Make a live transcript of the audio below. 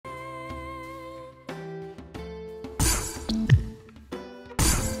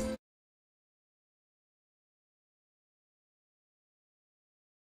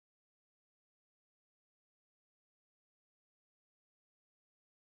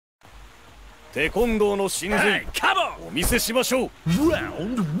テコンドーの真髄お見せしましょう。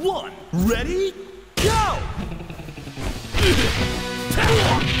Round 1 Ready Go!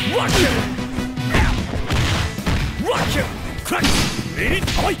 Rock him! Rock him! Crack! Minute!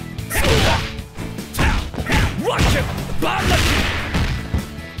 Oi! Rock him! Bad luck!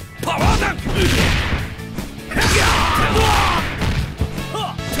 Power dunk!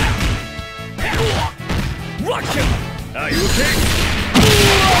 Rock him! Are you okay?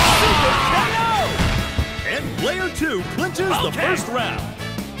 And player 2 clinches the first round.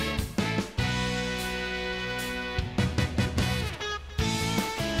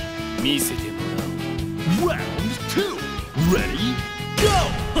 Round 2 Ready Go!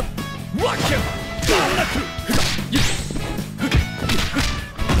 Rock him!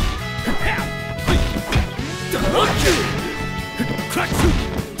 Rock him! Crack!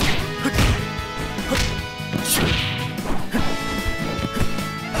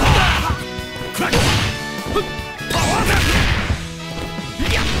 Crack! Power dunk!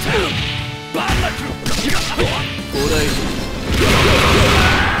 Bad luck!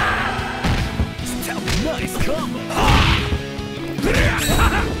 Nice combo.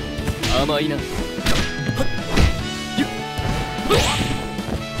 甘いな。こ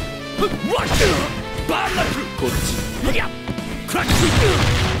っち。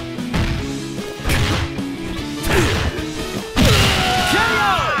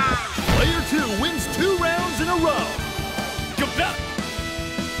Player 2 wins 2 rounds in a row.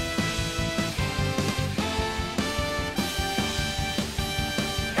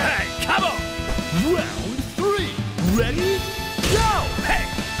 Hey, come on! Round 3 Ready Go! Hey,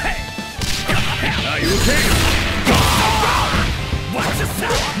 hey! Are you okay? Watch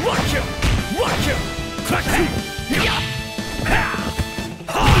yourself! Rock him! Rock him! Crack him!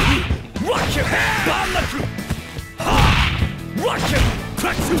 Rock him! Bad luck! Rock him!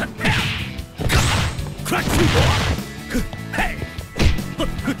 Crack him! Crack him! Hey!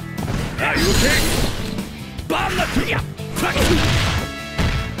 Are you okay? Bad luck! Crack him!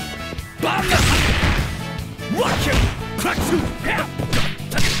 Bad luck! Rock him! Crack him!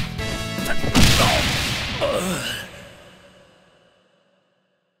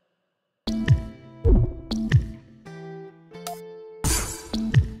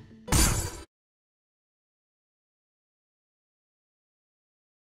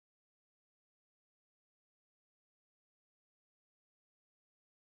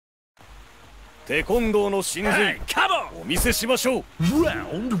テコンドーの真髄お見せしましょう。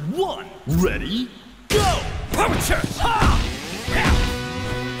 Round 1 Ready Go! パンチャー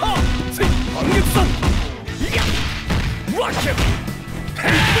半月さんロッキン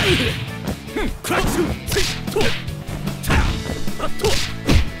クラッチ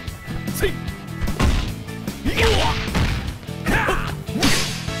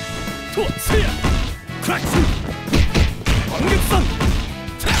トせやクラッチ半月さん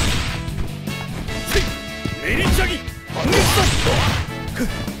メリチャギ半月さん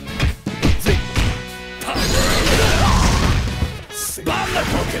バンナか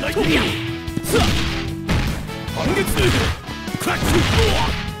けないとさあ半月クラッチ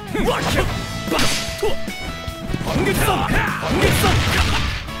ワッキャバッと半月さん半月さん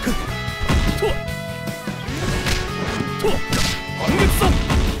と半月さん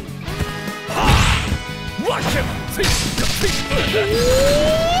はあワッキャせい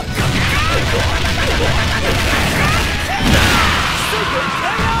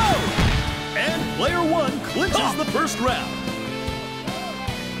And player 1 clinches the first round.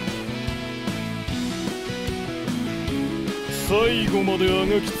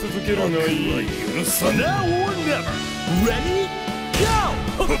 Now or never. Ready? Go!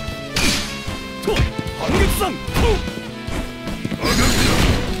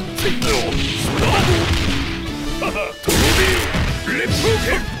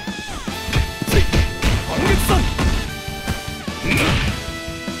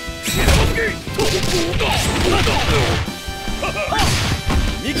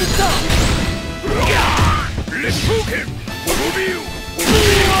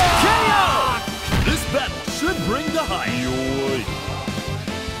 This battle should bring the hype.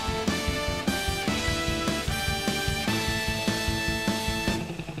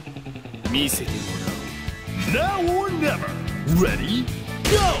 Now or never. Ready?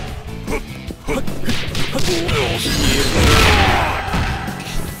 Go!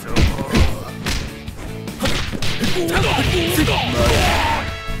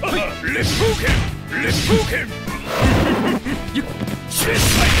 Let's poke him! Let's poke him!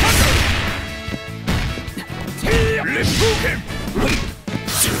 Let's poke him!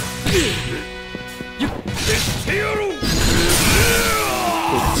 Let's tear him!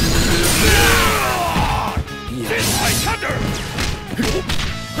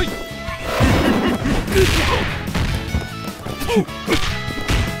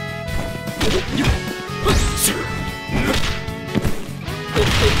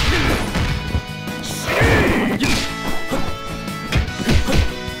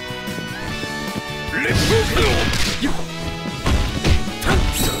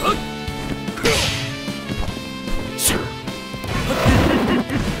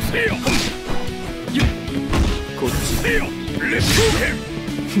 こっち。レッツゴー。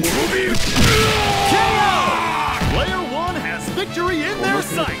Player 1 has victory in their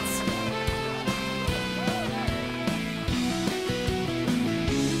sights.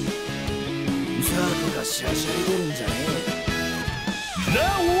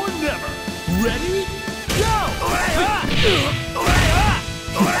 Now or never. Ready? Go! KO!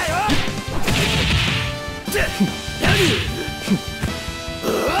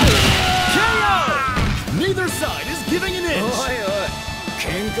 Neither side is giving an inch. おいおい、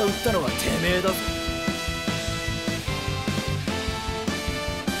喧嘩売ったのはてめえだぞ。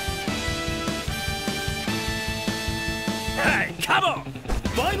Hey, come on!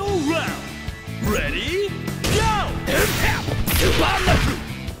 Final round. Ready? Go!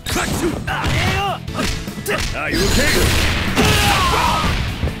 Are you okay?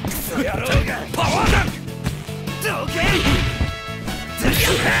 Power dunk! Okay!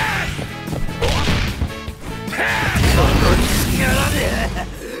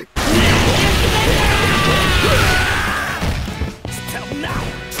 Stop now!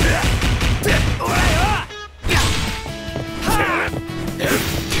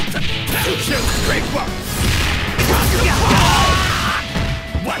 Great work!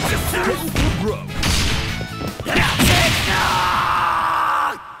 Watch yourself! Go for broke.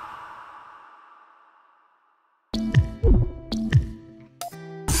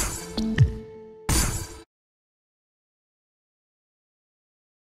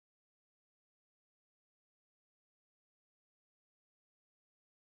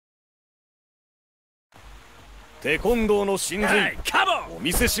 テコンドーの神髄、お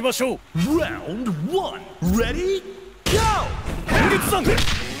見せしましょう。 Round 1. Ready? Go! 半月山、ク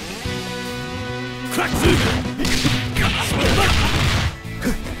ラックス、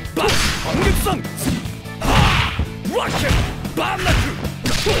バッ、半月山、ワッキャ、バーナック、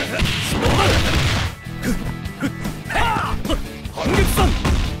半月山、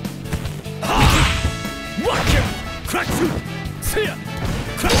ワッキャ、クラックス、せや、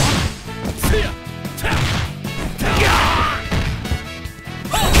クラックス、せや、タッ。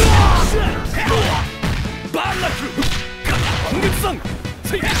バーナック、半月山、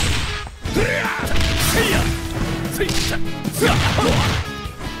せいや、せいや、せいや、せいや、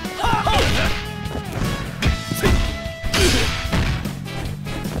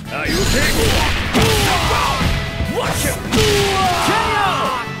Are you okay? Watch it! KO!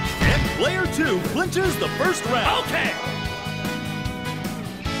 And player 2 clinches the first round. Okay!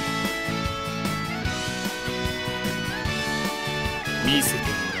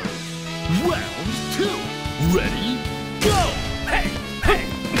 Round 2. Ready? Go! Hey! Hey!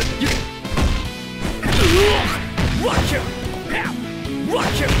 Watch it!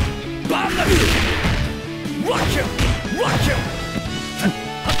 Watch it! Bomb the Watch it! Watch it!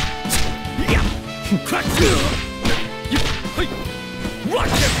 Crack!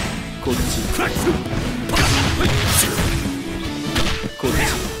 Watch it! Crack!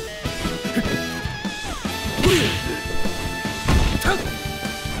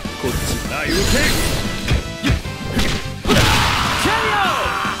 Are you okay? KO!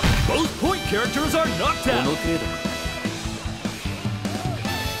 Both point characters are knocked out.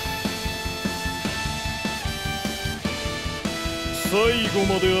 最後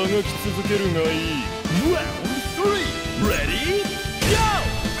まであがき続けるがいい。 Round 3. Ready? Go!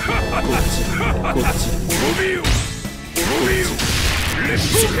 こっち。滅びよ。滅びよ。レッツ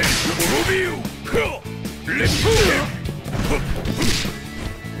ゴー。滅びよ。レッツ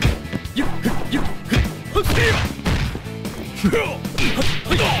ゴー。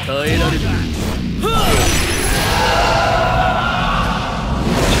耐えられる。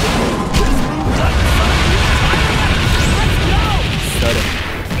さらに。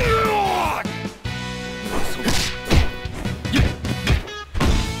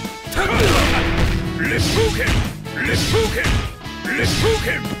レッツゴー。レッツゴー。レッツ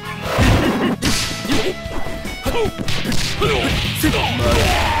ゴー。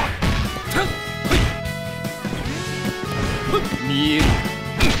見える。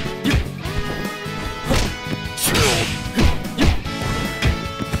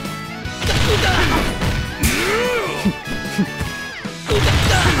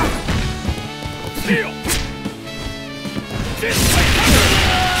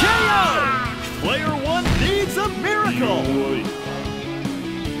KO! Player 1 needs a miracle.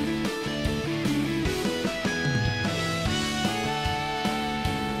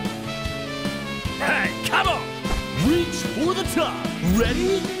 Hey, come on! Reach for the top.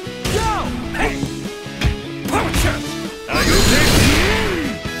 Ready? Go! Hey! Power chance! Are you okay?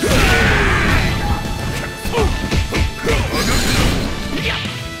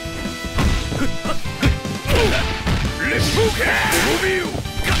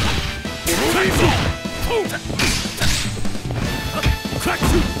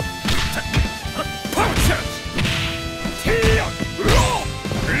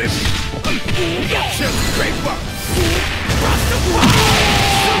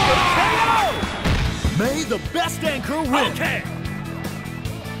 May the best anchor win! Okay.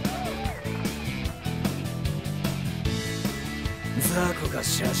 ザコが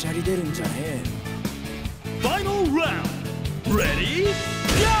シャシャリ出るんじゃねえ。 Final round! Ready? Go!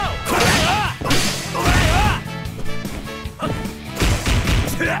 これはおら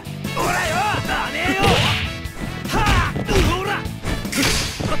よおらよだねよはあおら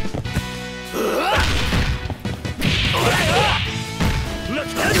おらよラ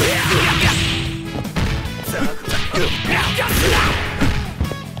キタルザコガスだ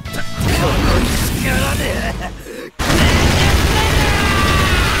やらねえ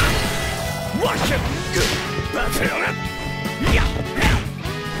ワッチバカよないやは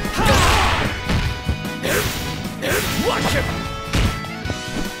あワッチ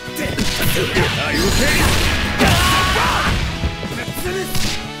Are you okay?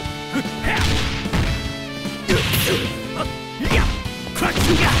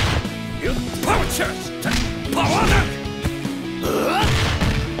 Power charge! Power down!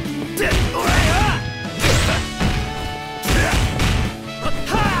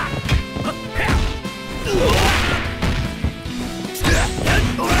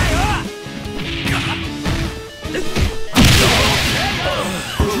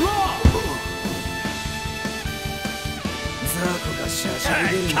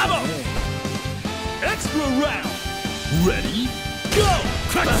 Hey, come on! Extra round! Ready? Go!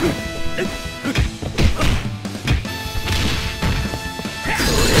 Crack!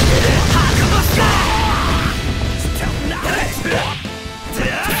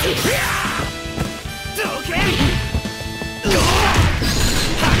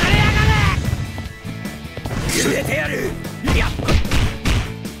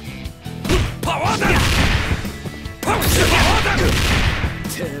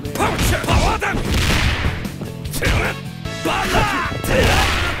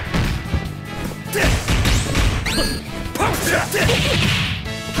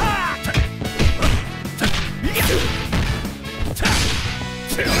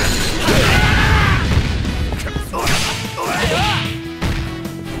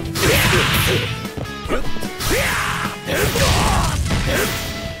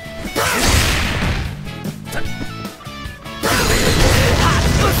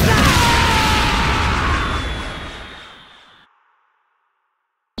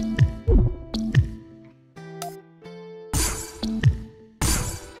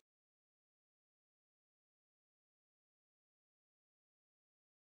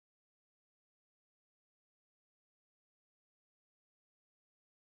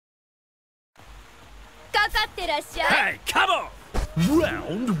 Hey, come on!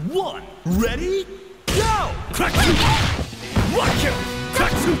 Round one! Ready? Go! Crack! Watch it!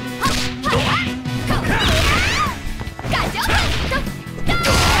 Crack!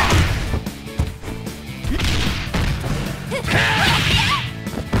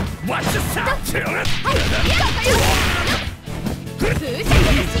 Watch yourself!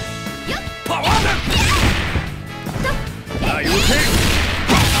 Power! Are you okay?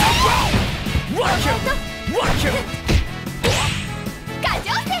 Watch it! Watch it!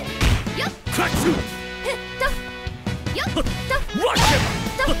 Crack! Watch it!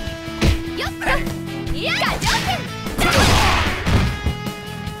 Hey!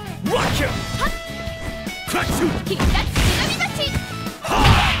 Watch it! Crack!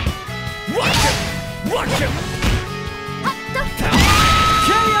 Watch it! Watch it!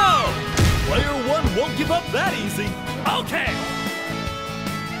 KO! Player one won't give up that easy. Okay!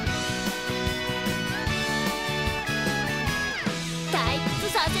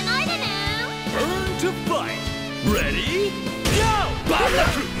 Burn to fight. Ready? Go!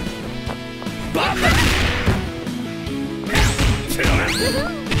 Bandaku! Bandaku!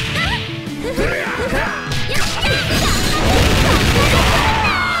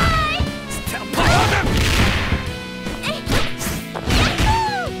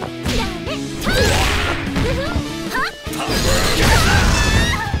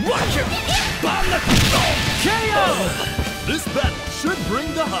 KO! This battle should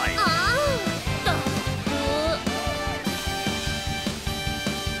bring the hype.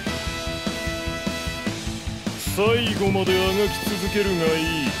 最後まであがき続けるが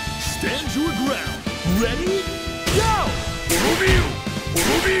いい。Stand your ground. Ready? Go! 滅びよ！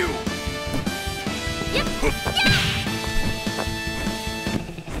滅びよ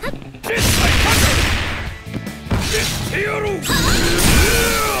！This way, てやろう。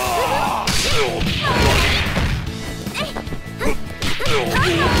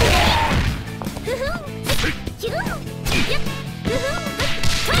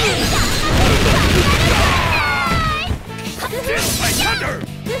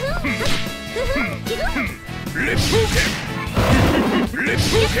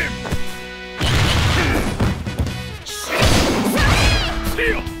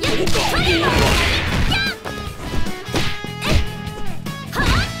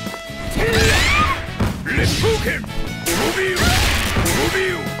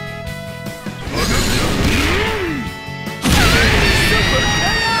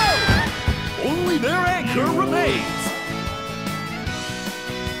Only their anchor remains.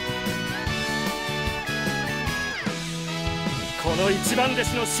 この一番弟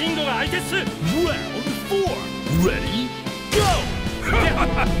子のシンゴが相手っす。 Round 4. Ready? Go!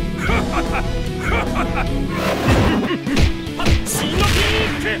 シンゴキ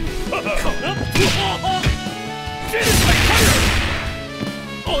ック。この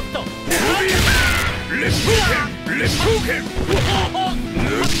おっとレッド剣レッド剣燃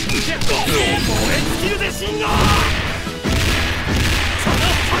え尽きるでシンゴ。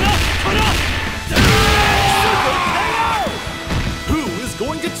Who is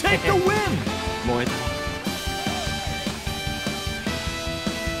going to take the win? 燃えた。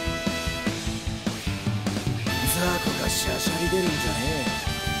ザコがシャシャリ出るんじゃねえ。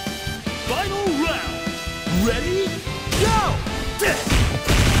 Final round. Ready? Go!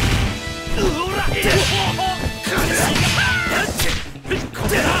 うらこ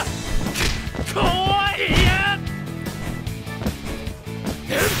れだ。怖いや。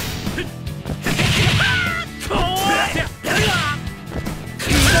怖い。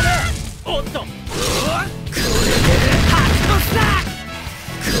おっと。これでハットスター。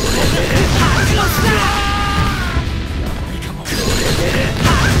ハットスター。いかも。これでハ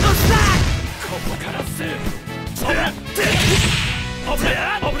ットスター。ここからす。危ない。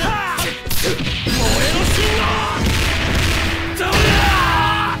危ない。燃えろシンゴ。ダメだ。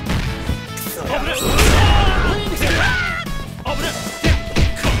危ない。危ない。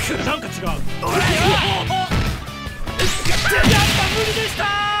なんか違う。やっぱ無理でし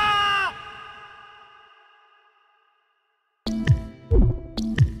た。